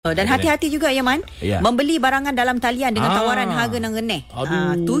Dan hati-hati juga ya Man, membeli barangan dalam talian dengan tawaran harga yang rendah.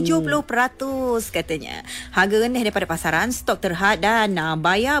 70% katanya. Harga rendah daripada pasaran, stok terhad dan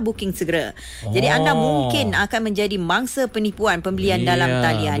bayar booking segera. Jadi anda mungkin akan menjadi mangsa penipuan pembelian dalam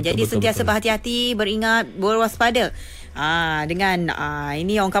talian. Jadi sentiasa berhati-hati, beringat, berwaspada dengan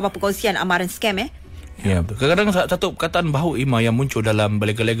ini orang khabar perkongsian amaran scam Ya, kadang-kadang satu perkataan baru Ima yang muncul dalam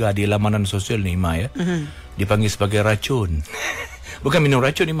berlega-lega di lamanan sosial ni Ima dipanggil sebagai racun. Bukan minum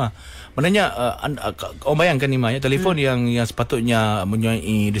racun Ima. Maknanya orang bayangkan Ima telefon yang sepatutnya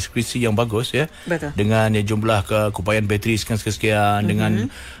mempunyai deskripsi yang bagus Betul. Dengan jumlah kekupayan bateri sekian-sekian dengan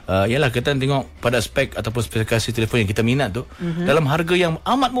yalah kita tengok pada spek ataupun spesifikasi telefon yang kita minat tu dalam harga yang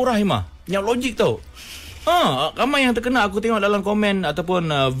amat murah Ima. Yang logik tau. Ramai yang terkena aku tengok dalam komen ataupun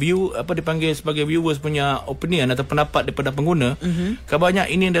view apa dipanggil sebagai viewers punya opinion atau pendapat daripada pengguna. Kabarnya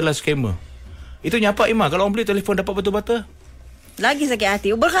ini adalah scammer. Itu nyapa Ima kalau orang beli telefon dapat batu bata. Lagi sakit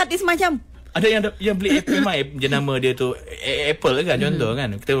hati. Berhati semacam. Ada yang beli Apple jenama dia tu Apple kan contoh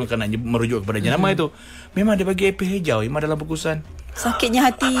kan. Kita bukan nak merujuk kepada jenama itu. Memang dia bagi Apple hijau Ima dalam bungkusan.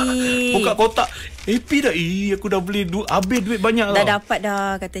 Sakitnya hati. Buka kotak Apple dah. Aku dah beli habis duit banyak dah dapat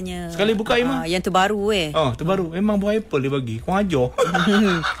dah katanya. Sekali buka Ima. Yang terbaru terbaru. Memang buah Apple dia bagi. Kau ajar.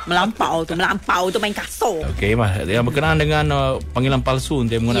 Melampau tu main kasar. Okey Ima. Yang berkenaan dengan panggilan palsu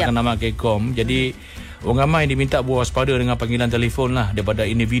dia menggunakan nama Kekom. Jadi orang ramai diminta berwaspada dengan panggilan telefon lah daripada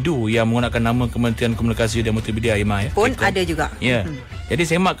individu yang menggunakan nama Kementerian Komunikasi dan Multimedia Ima Pun Kekom. Ada juga. Jadi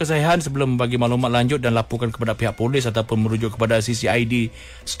semak kesahihan sebelum bagi maklumat lanjut dan laporkan kepada pihak polis ataupun merujuk kepada CCID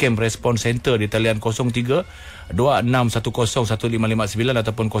Scam Response Center di talian 03 26101559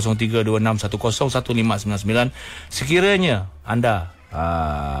 ataupun 03 26101599 sekiranya anda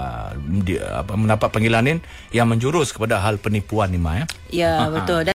mendapat panggilan yang menjurus kepada hal penipuan Ima Ya betul.